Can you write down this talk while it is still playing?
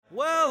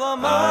Well,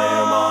 I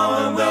am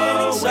on the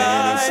winning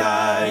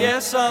side.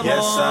 Yes, I'm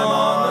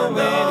on the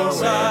winning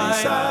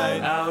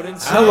side.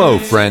 Hello,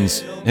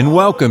 friends, and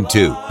welcome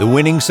to the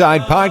Winning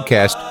Side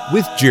Podcast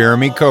with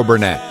Jeremy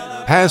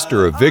Coburnett,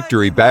 pastor of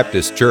Victory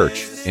Baptist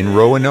Church in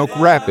Roanoke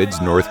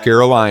Rapids, North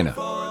Carolina.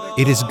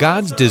 It is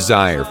God's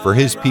desire for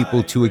His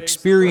people to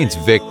experience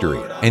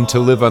victory and to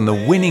live on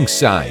the winning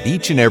side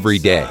each and every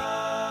day.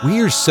 We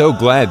are so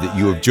glad that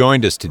you have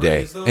joined us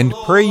today and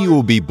pray you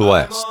will be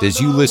blessed as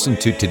you listen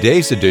to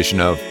today's edition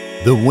of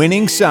The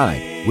Winning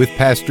Side with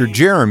Pastor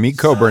Jeremy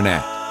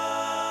Coburnett.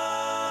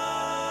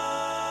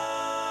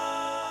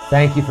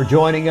 Thank you for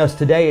joining us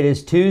today. It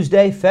is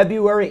Tuesday,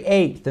 February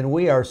 8th, and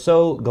we are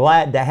so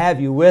glad to have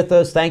you with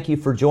us. Thank you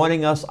for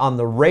joining us on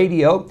the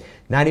radio,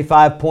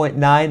 95.9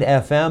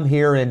 FM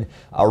here in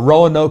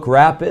Roanoke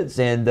Rapids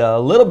and a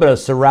little bit of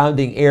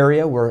surrounding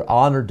area. We're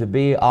honored to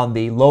be on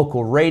the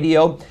local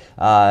radio.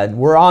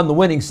 We're on the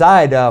winning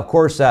side. Of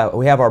course,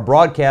 we have our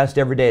broadcast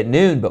every day at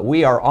noon, but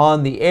we are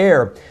on the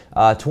air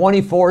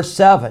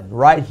 24/7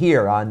 right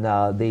here on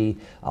the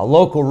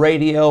local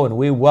radio, and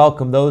we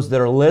welcome those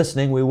that are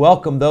listening. We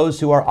welcome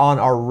those who are on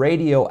our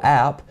radio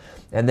app,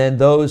 and then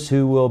those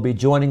who will be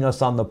joining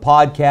us on the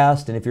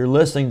podcast. And if you're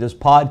listening to this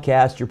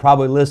podcast, you're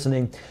probably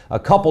listening a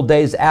couple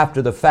days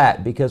after the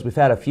fact because we've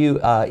had a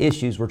few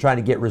issues we're trying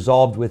to get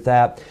resolved with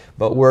that.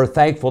 But we're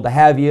thankful to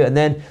have you. And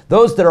then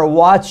those that are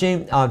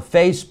watching on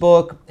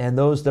Facebook and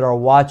those that are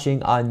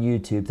watching on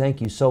YouTube, thank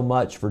you so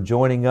much for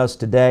joining us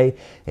today.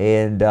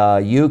 And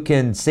you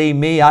can see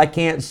me. I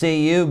can't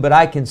see you, but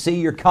I can see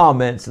your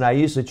comments. And I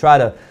usually try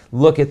to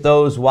look at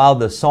those while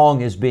the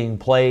song is being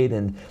played.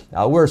 And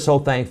we're so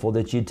thankful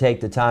that you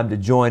take the time to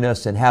join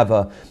us and have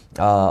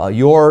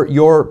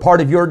your part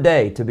of your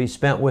day to be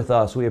spent with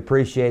us. We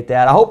appreciate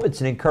that. I hope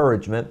it's an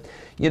encouragement.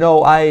 You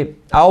know, I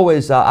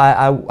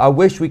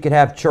wish we could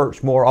have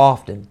church more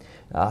often.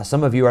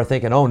 Some of you are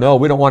thinking, oh no,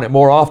 we don't want it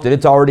more often.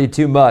 It's already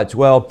too much.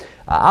 Well,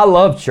 I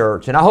love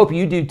church, and I hope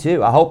you do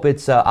too. I hope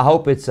it's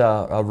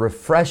a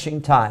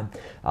refreshing time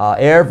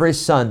every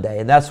Sunday,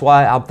 and that's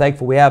why I'm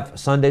thankful we have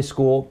Sunday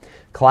school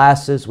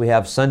classes. We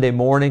have Sunday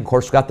morning. Of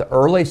course, we've got the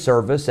early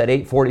service at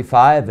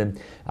 8:45, and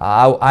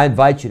I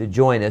invite you to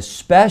join,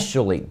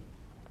 especially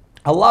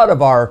a lot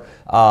of our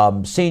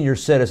senior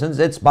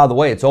citizens. By the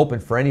way, it's open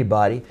for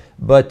anybody,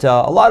 but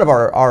a lot of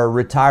our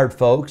retired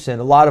folks and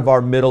a lot of our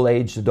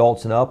middle-aged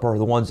adults and up are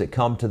the ones that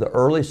come to the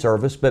early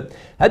service. But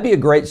that'd be a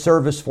great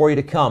service for you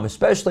to come,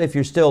 especially if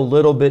you're still a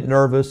little bit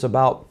nervous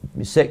about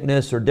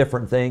sickness or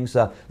different things.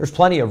 There's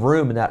plenty of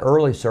room in that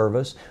early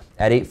service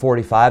at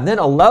 8:45. And then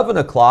 11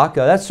 o'clock,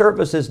 that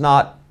service is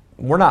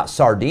we're not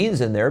sardines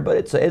in there,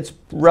 but it's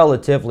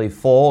relatively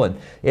full, and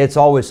it's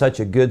always such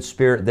a good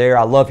spirit there.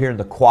 I love hearing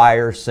the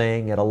choir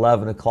sing at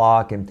 11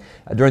 o'clock, and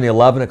during the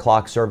 11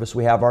 o'clock service,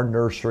 we have our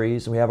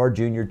nurseries, and we have our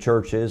junior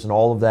churches, and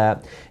all of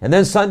that. And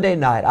then Sunday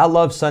night, I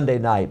love Sunday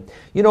night.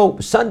 You know,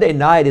 Sunday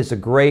night is a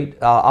great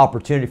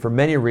opportunity for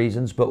many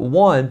reasons, but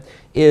one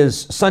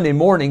is Sunday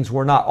mornings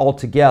we're not all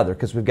together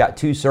because we've got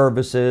two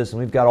services, and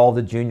we've got all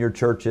the junior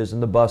churches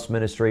and the bus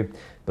ministry.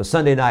 But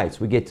Sunday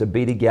nights, we get to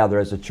be together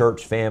as a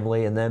church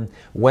family. And then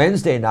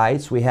Wednesday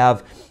nights, we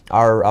have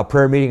our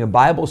prayer meeting and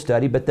Bible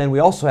study, but then we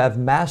also have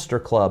master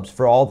clubs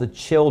for all the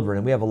children.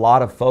 And we have a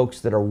lot of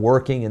folks that are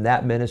working in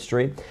that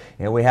ministry.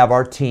 And we have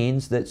our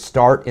teens that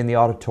start in the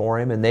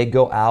auditorium and they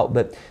go out.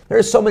 But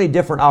there's so many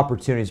different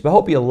opportunities. But I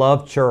hope you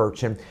love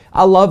church. And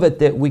I love it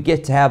that we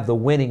get to have the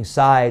winning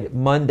side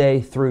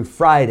Monday through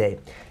Friday.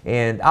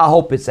 And I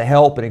hope it's a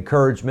help and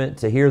encouragement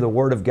to hear the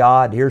Word of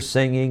God, hear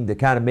singing, to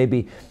kind of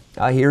maybe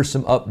hear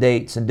some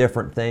updates and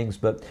different things,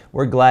 but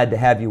we're glad to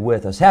have you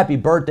with us. Happy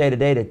birthday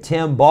today to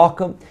Tim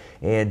Balcom.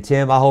 And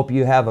Tim, I hope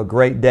you have a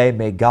great day.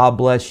 May God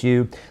bless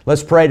you.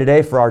 Let's pray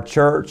today for our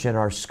church and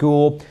our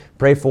school.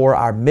 Pray for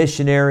our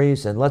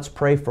missionaries, and let's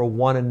pray for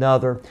one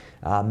another.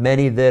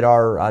 Many that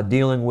are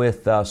dealing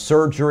with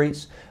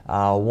surgeries.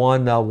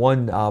 One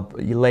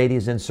lady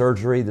is in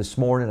surgery this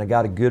morning. I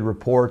got a good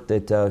report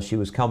that she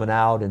was coming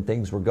out and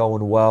things were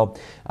going well.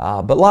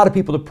 But a lot of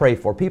people to pray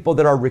for. People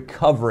that are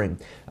recovering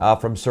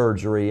from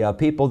surgery.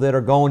 People that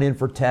are going in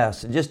for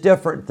tests. And just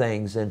different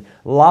things. And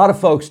a lot of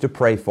folks to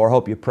pray for. I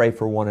hope you pray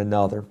for one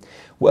another.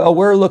 Well,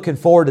 we're looking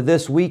forward to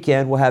this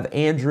weekend. We'll have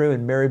Andrew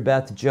and Mary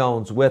Beth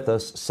Jones with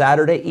us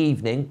Saturday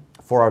evening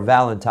for our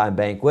Valentine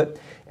banquet.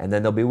 And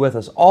then they'll be with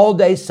us all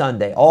day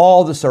Sunday,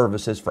 all the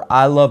services for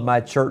I Love My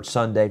Church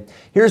Sunday.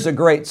 Here's a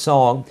great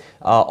song,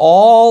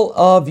 All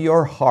of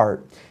Your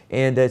Heart.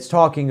 And it's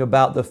talking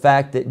about the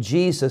fact that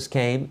Jesus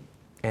came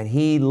and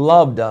He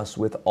loved us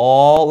with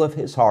all of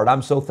His heart.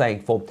 I'm so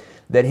thankful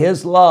that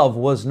His love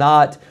was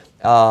not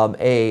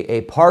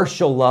a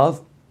partial love.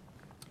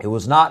 It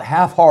was not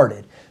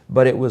half-hearted,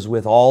 but it was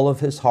with all of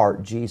His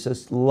heart.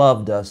 Jesus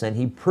loved us, and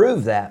He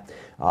proved that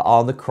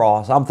on the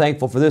cross. I'm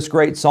thankful for this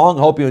great song.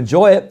 I hope you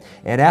enjoy it.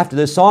 And after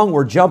this song,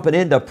 we're jumping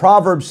into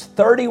Proverbs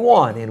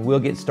 31, and we'll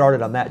get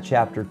started on that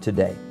chapter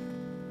today.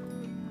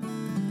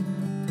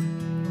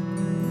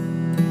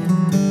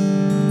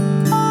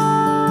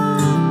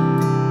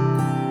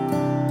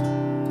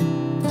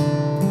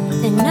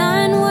 And I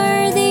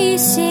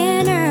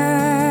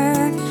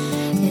sinner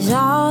is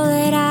all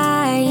that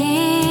I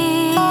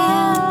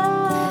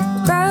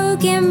am.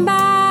 Broken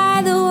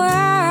by the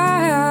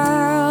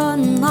world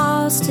and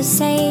lost to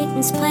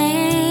Satan's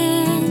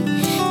plan.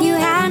 You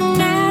had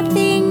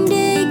nothing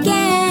to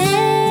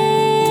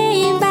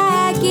gain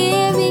by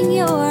giving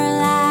your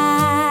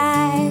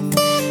life,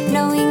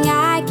 knowing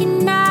I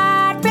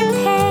cannot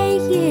repay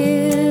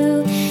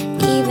you,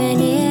 even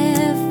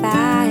if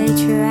I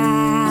tried.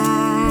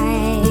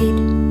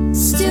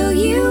 Still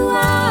you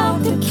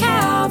walked the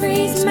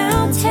Calvary's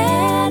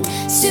mountain,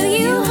 still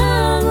you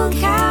hung on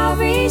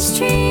Calvary's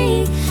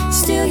tree,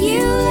 still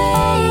you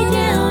laid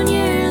down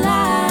your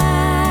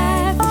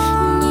life,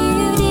 and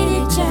you did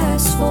it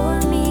just for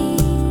me.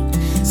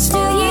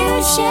 Still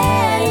you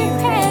shed your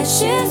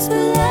precious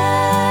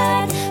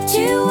blood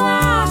to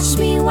wash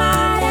me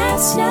white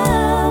as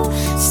snow.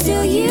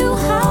 Still you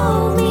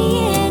hold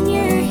me in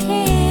your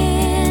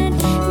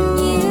hand, and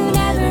you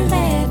never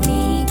let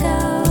me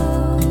go.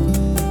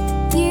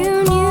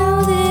 You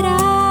knew that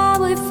I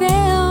would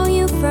fail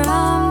you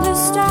from the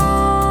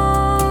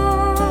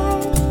start.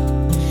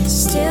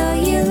 Still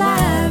you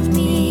loved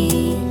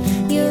me.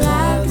 You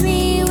loved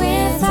me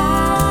with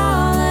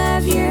all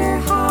of your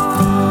heart.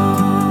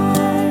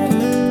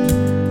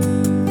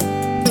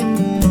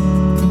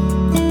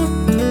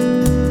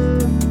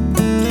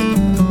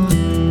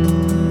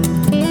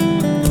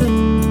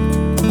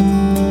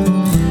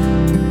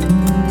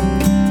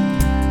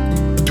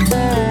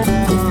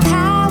 With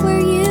power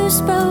you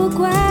spoke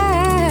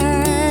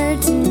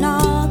words, and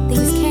all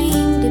things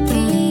came to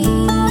be.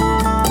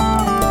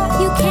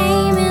 You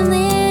came and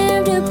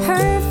lived a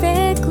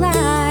perfect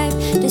life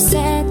to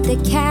set the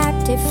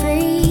captive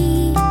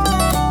free.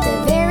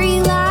 The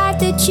very life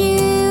that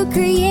you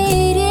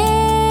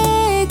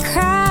created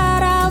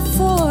cried out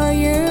for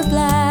your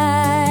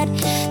blood.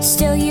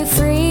 Still you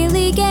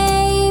freely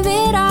gave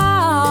it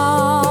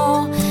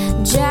all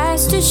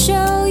just to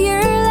show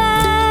your love.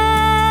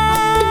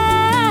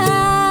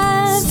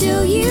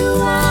 Still you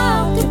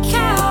walked the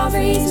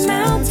Calvary's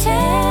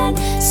mountain,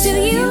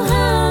 still you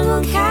hung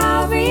on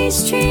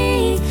Calvary's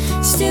tree,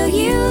 still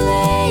you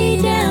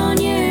laid down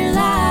your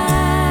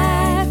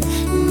life,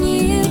 and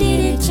you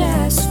did it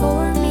just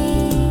for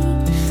me.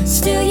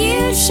 Still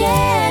you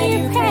shed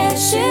your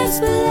precious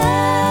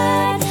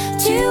blood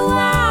to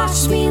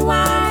wash me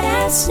white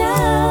as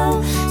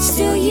snow.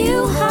 Still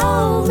you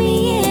hold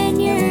me in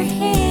your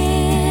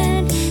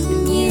hand,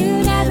 and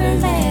you never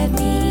let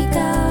me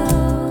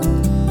go.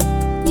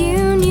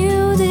 You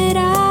knew that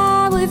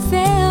I would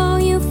fail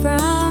you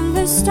from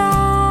the start.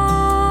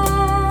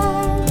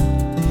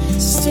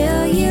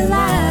 Still you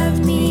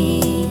loved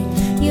me.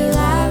 You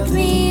loved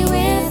me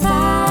with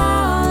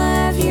all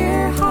of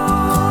your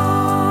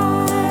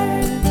heart.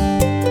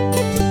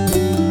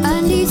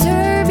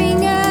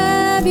 Undeserving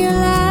of your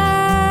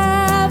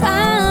love,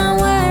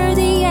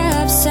 unworthy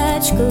of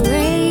such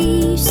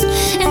grace.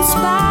 In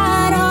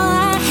spite all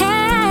I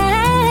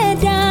had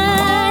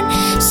done,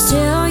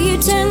 still you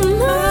took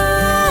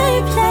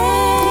my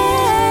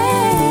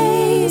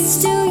place.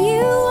 Still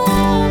you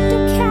walked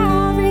the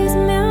Calvary's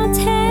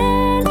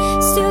mountain,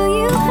 still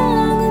you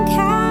hung on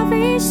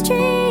Calvary's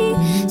tree,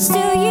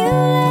 still you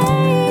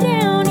laid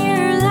down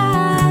your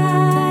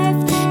life,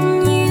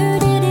 and you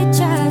did it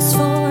just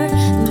for me.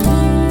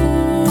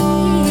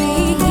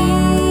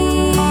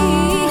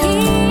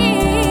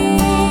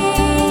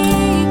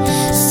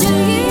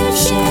 Still you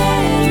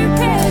shed your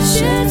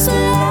precious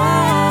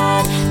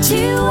blood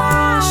to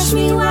wash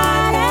me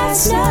white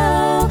as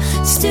snow.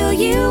 Still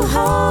you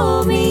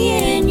hold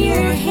me in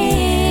your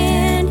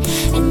hand,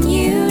 and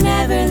you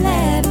never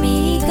let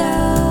me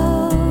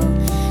go.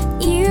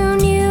 You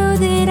knew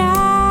that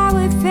I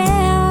would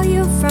fail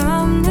you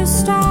from the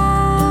start.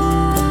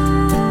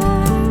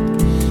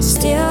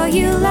 Still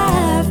you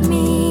love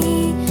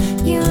me.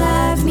 You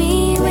love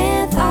me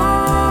with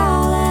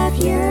all of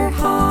your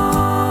heart.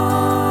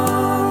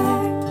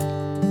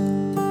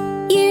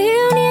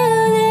 You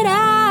knew that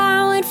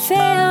I would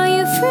fail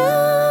you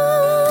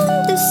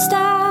from the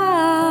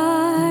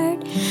start.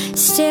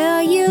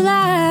 Still you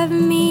love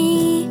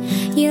me.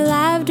 You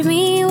loved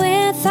me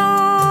with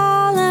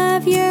all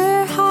of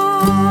your heart.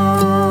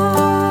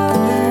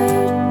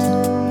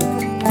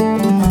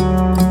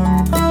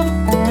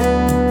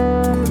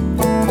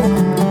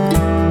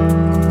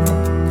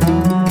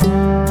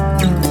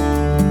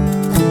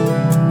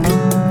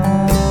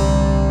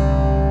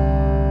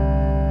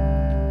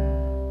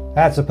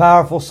 That's a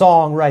powerful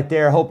song right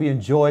there. I hope you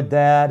enjoyed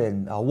that.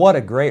 And what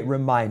a great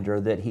reminder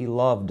that He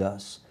loved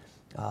us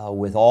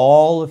with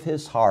all of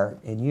His heart.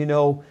 And you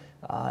know,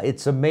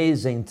 it's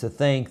amazing to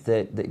think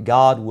that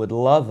God would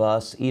love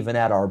us even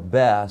at our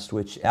best,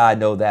 which I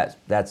know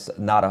that's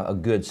not a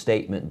good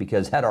statement,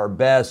 because at our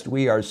best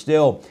we are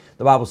still,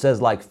 the Bible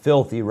says, like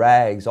filthy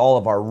rags. All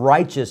of our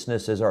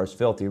righteousnesses are as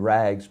filthy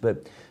rags.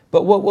 But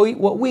what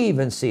we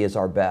even see as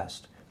our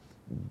best,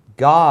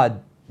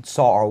 God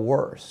saw our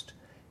worst.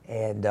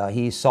 And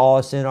He saw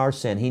us in our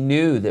sin. He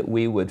knew that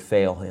we would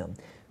fail Him,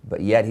 but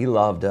yet He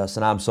loved us,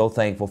 and I'm so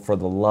thankful for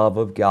the love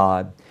of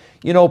God.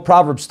 You know,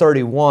 Proverbs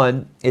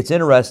 31, it's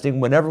interesting.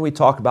 Whenever we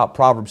talk about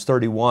Proverbs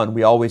 31,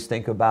 we always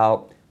think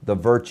about the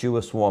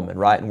virtuous woman,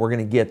 right? And we're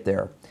going to get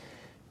there.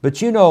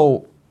 But you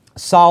know,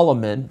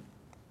 Solomon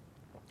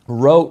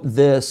wrote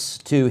this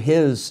to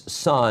his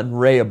son,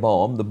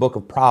 Rehoboam, the book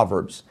of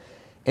Proverbs.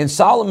 And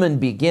Solomon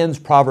begins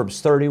Proverbs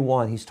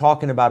 31. He's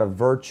talking about a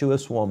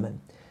virtuous woman.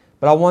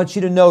 But I want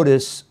you to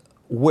notice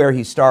where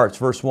he starts.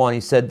 Verse 1, he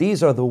said,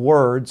 "These are the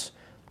words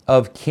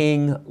of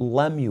King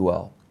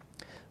Lemuel,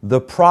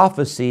 the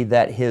prophecy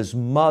that his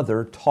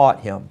mother taught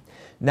him."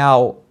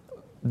 Now,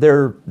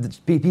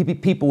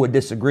 people would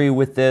disagree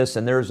with this,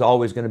 and there's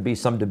always going to be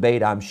some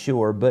debate, I'm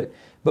sure. But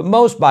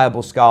most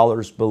Bible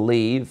scholars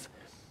believe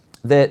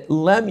that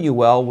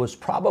Lemuel was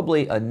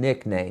probably a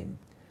nickname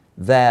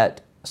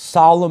that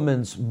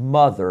Solomon's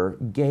mother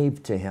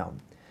gave to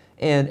him.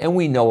 And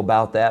we know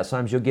about that.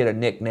 Sometimes you'll get a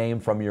nickname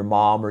from your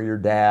mom or your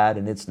dad,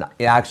 and it's not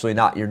actually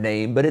not your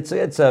name, but it's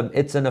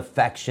an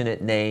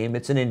affectionate name.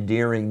 It's an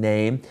endearing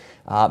name.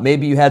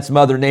 Maybe you had some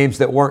other names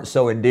that weren't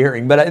so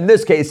endearing, but in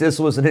this case, this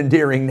was an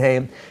endearing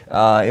name.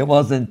 It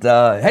wasn't,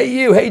 "Hey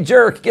you, hey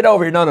jerk, get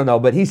over here." No.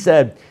 But he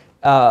said,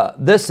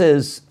 "This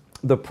is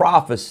the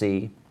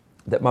prophecy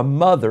that my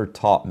mother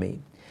taught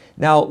me."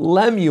 Now,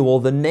 Lemuel,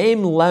 the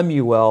name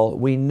Lemuel,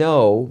 we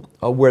know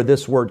where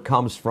this word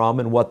comes from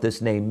and what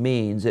this name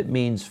means. It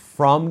means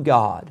from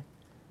God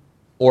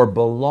or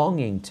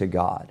belonging to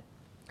God.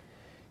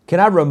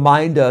 Can I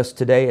remind us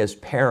today as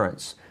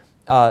parents,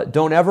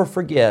 don't ever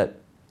forget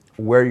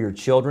where your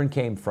children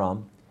came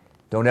from.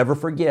 Don't ever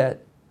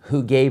forget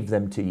who gave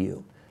them to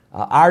you.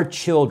 Our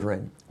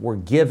children were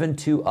given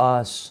to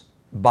us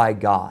by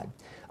God.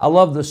 I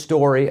love the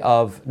story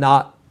of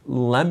not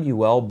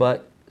Lemuel,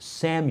 but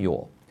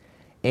Samuel.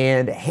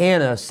 And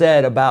Hannah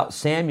said about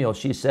Samuel,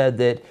 she said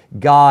that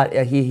God,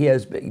 he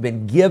has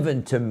been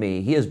given to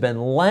me. He has been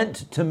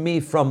lent to me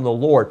from the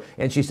Lord.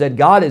 And she said,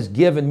 God has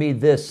given me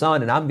this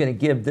son, and I'm going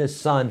to give this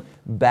son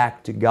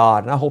back to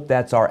God. And I hope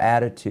that's our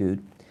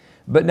attitude.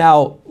 But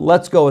now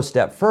let's go a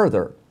step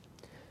further.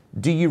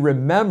 Do you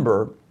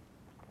remember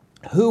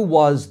who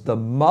was the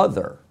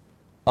mother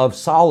of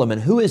Solomon?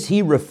 Who is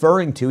he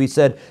referring to? He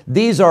said,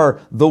 "These are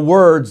the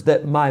words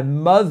that my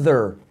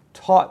mother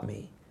taught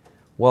me."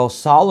 Well,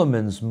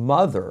 Solomon's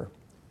mother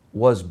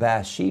was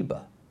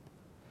Bathsheba.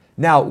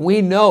 Now,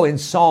 we know in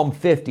Psalm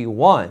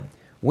 51,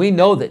 we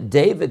know that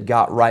David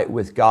got right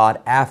with God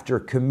after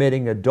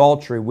committing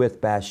adultery with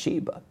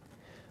Bathsheba.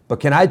 But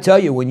can I tell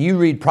you, when you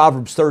read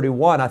Proverbs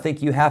 31, I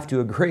think you have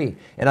to agree,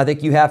 and I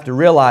think you have to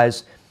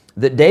realize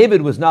that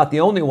David was not the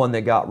only one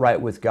that got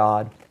right with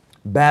God.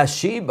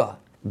 Bathsheba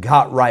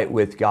got right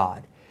with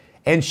God.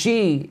 And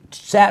she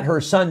sat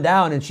her son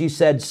down and she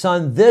said,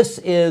 "Son, this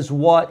is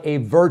what a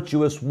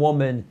virtuous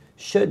woman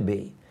should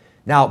be."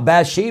 Now,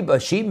 Bathsheba,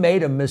 she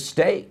made a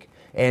mistake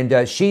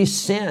and she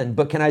sinned.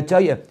 But can I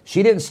tell you,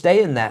 she didn't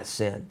stay in that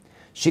sin.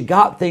 She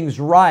got things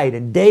right.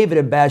 And David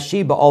and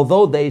Bathsheba,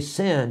 although they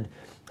sinned,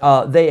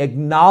 they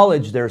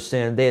acknowledged their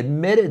sin. They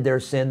admitted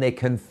their sin. They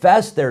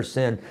confessed their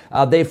sin.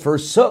 They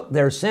forsook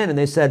their sin. And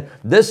they said,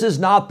 "This is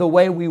not the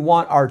way we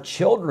want our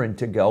children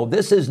to go.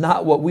 This is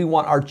not what we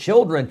want our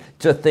children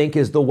to think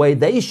is the way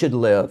they should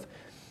live."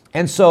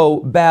 And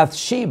so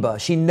Bathsheba,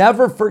 she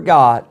never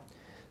forgot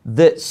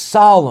that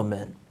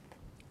Solomon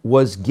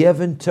was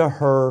given to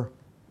her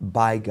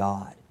by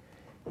God.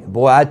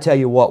 Boy, I tell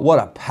you what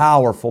a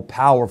powerful,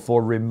 powerful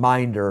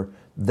reminder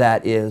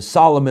that is.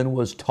 Solomon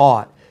was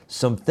taught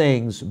some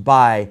things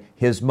by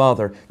his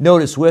mother.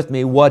 Notice with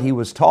me what he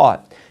was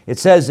taught. It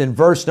says in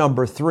verse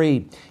number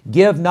 3,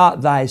 "Give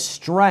not thy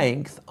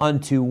strength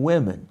unto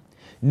women,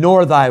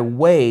 nor thy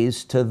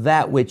ways to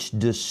that which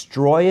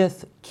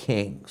destroyeth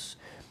kings."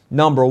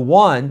 Number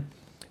one,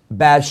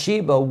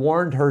 Bathsheba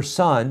warned her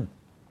son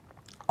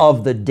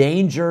of the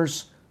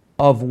dangers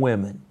of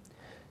women.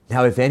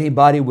 Now, if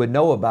anybody would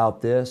know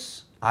about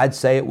this, I'd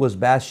say it was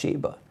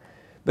Bathsheba.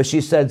 But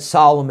she said,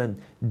 "Solomon,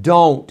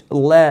 don't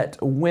let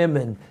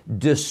women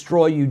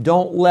destroy you.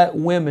 Don't let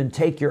women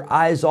take your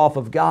eyes off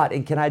of God."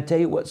 And can I tell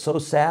you what's so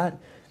sad?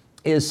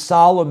 Is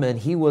Solomon,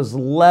 he was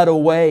led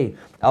away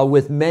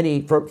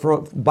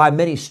by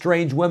many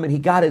strange women. He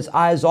got his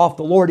eyes off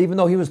the Lord, even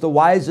though he was the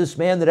wisest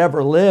man that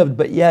ever lived.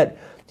 But yet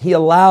he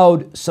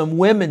allowed some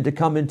women to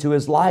come into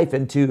his life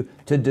and to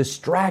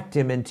distract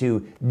him and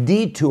to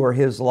detour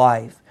his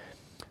life.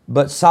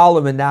 But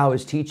Solomon now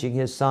is teaching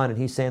his son, and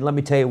he's saying, "Let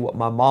me tell you what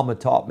my mama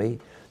taught me.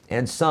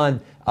 And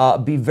son,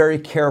 be very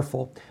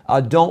careful.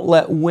 Don't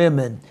let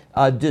women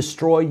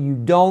destroy you.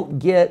 Don't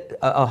get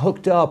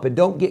hooked up and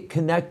don't get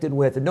connected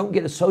with and don't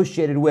get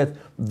associated with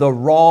the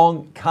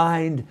wrong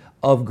kind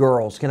of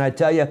girls." Can I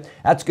tell you,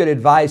 that's good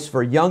advice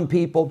for young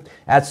people.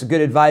 That's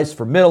good advice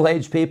for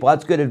middle-aged people.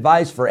 That's good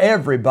advice for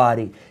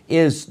everybody,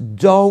 is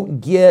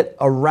don't get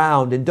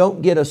around and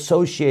don't get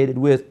associated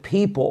with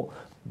people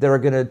that are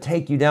going to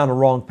take you down a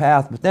wrong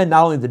path. But then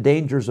not only the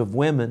dangers of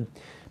women,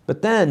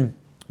 but then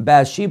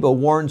Bathsheba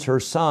warns her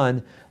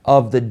son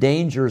of the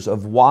dangers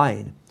of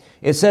wine.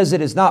 It says, "It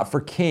is not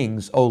for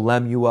kings, O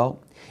Lemuel.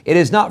 It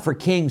is not for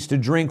kings to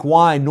drink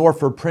wine, nor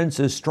for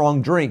princes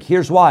strong drink.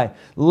 Here's why.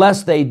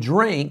 Lest they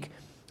drink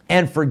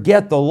and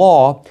forget the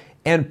law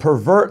and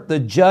pervert the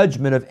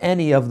judgment of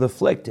any of the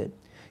afflicted.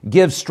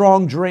 Give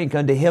strong drink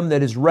unto him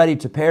that is ready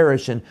to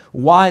perish, and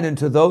wine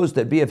unto those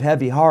that be of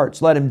heavy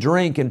hearts. Let him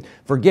drink and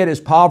forget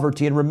his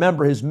poverty and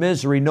remember his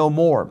misery no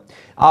more.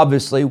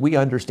 Obviously, we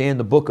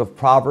understand the book of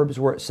Proverbs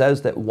where it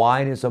says that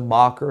wine is a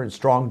mocker and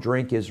strong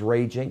drink is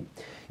raging.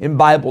 In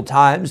Bible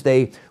times,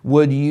 they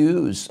would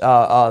use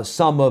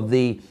some of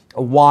the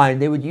wine.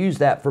 They would use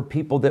that for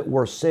people that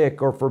were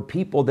sick or for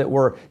people that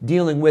were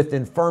dealing with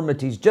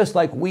infirmities. Just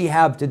like we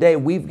have today,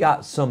 we've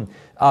got some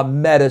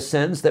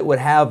medicines that would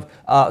have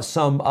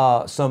some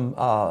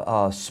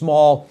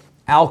small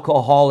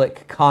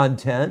alcoholic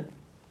content.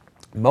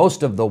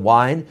 Most of the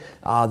wine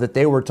that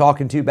they were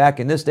talking to back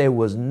in this day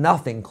was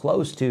nothing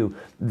close to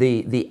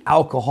the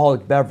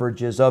alcoholic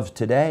beverages of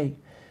today.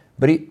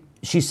 But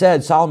she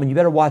said, Solomon, you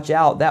better watch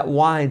out. That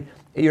wine,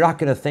 you're not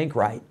going to think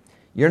right.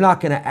 You're not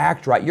going to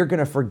act right. You're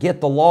going to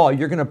forget the law.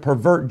 You're going to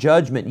pervert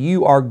judgment.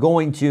 You are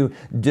going to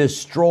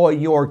destroy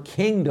your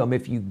kingdom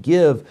if you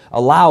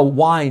allow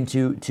wine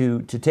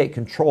to take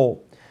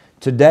control.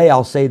 Today,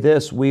 I'll say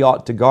this, we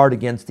ought to guard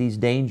against these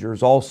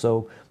dangers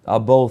also,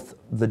 both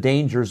the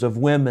dangers of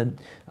women.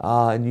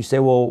 And you say,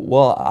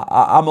 well,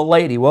 I'm a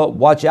lady. Well,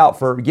 watch out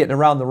for getting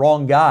around the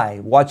wrong guy.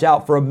 Watch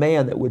out for a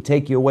man that would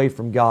take you away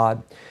from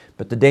God.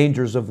 But the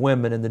dangers of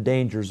women and the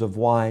dangers of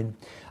wine.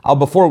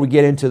 Before we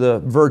get into the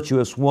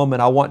virtuous woman,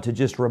 I want to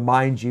just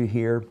remind you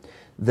here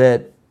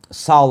that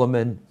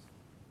Solomon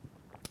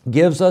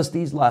gives us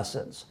these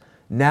lessons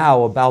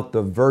now about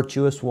the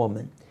virtuous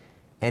woman.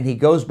 And he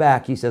goes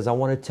back, he says, I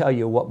want to tell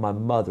you what my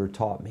mother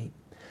taught me.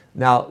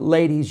 Now,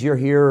 ladies, you're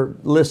here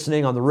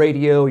listening on the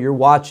radio, you're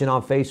watching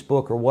on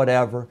Facebook or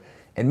whatever,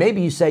 and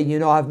maybe you say,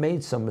 I've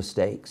made some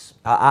mistakes.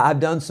 I've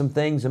done some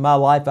things in my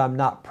life I'm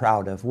not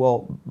proud of.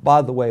 Well,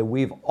 by the way,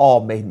 we've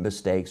all made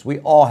mistakes. We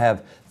all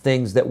have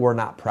things that we're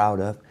not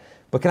proud of.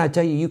 But can I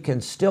tell you, you can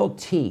still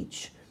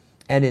teach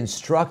and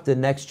instruct the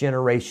next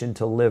generation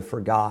to live for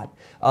God.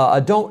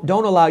 Don't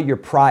allow your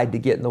pride to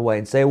get in the way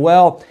and say,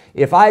 well,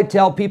 if I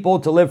tell people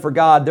to live for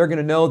God, they're going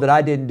to know that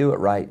I didn't do it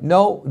right.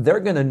 No, they're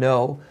going to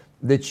know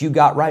that you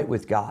got right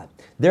with God.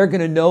 They're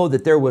going to know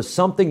that there was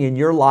something in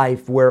your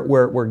life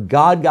where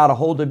God got a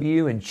hold of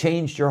you and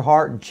changed your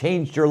heart and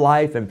changed your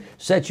life and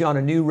set you on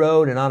a new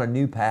road and on a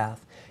new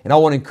path. And I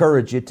want to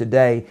encourage you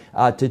today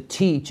to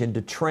teach and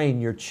to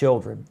train your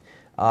children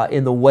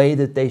in the way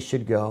that they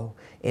should go.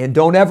 And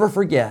don't ever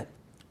forget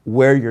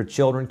where your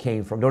children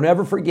came from. Don't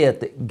ever forget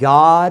that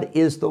God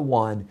is the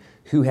one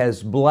who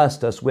has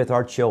blessed us with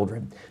our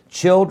children.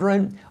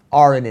 Children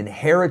are an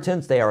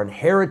inheritance. They are an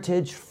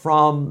heritage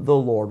from the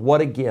Lord.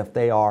 What a gift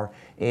they are.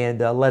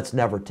 And let's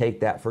never take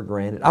that for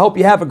granted. I hope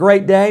you have a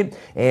great day,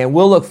 and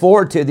we'll look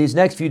forward to these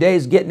next few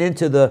days getting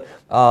into the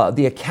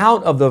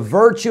account of the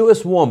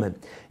virtuous woman.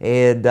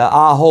 And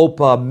I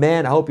hope,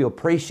 men, I hope you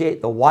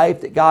appreciate the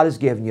wife that God has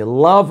given you.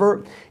 Love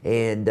her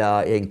and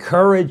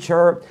encourage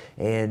her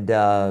and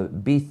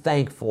be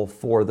thankful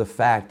for the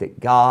fact that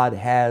God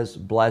has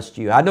blessed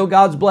you. I know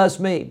God's blessed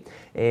me,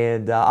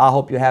 and I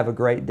hope you have a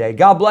great day.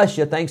 God bless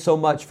you. Thanks so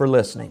much for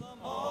listening.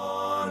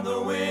 On the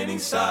winning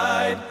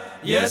side.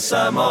 Yes,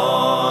 I'm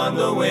on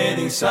the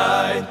winning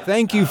side.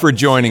 Thank you for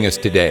joining us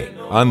today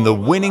on the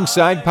Winning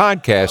Side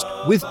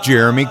Podcast with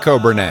Jeremy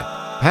Coburnett,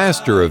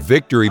 pastor of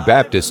Victory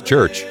Baptist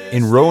Church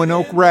in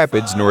Roanoke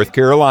Rapids, North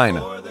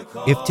Carolina.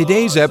 If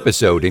today's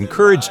episode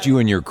encouraged you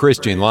in your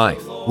Christian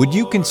life, would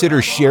you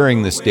consider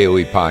sharing this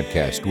daily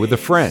podcast with a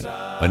friend,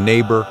 a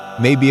neighbor,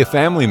 maybe a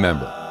family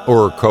member,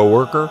 or a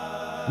coworker?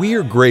 We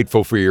are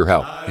grateful for your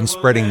help in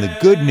spreading the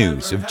good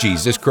news of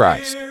Jesus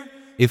Christ.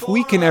 If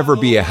we can ever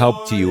be a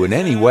help to you in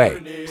any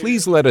way,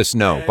 please let us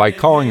know by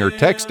calling or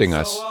texting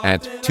us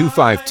at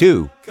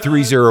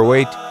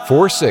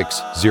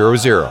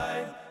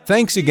 252-308-4600.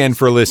 Thanks again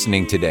for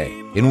listening today,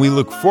 and we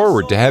look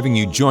forward to having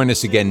you join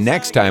us again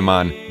next time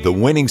on the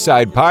Winning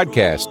Side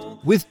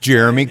Podcast with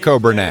Jeremy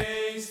Coburnett.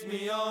 Place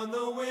me on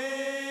the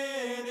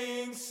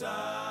winning side.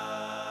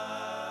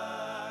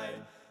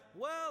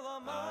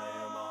 Well, I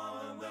am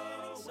on the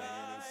winning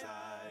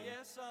side.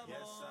 Yes, I'm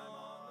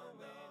on.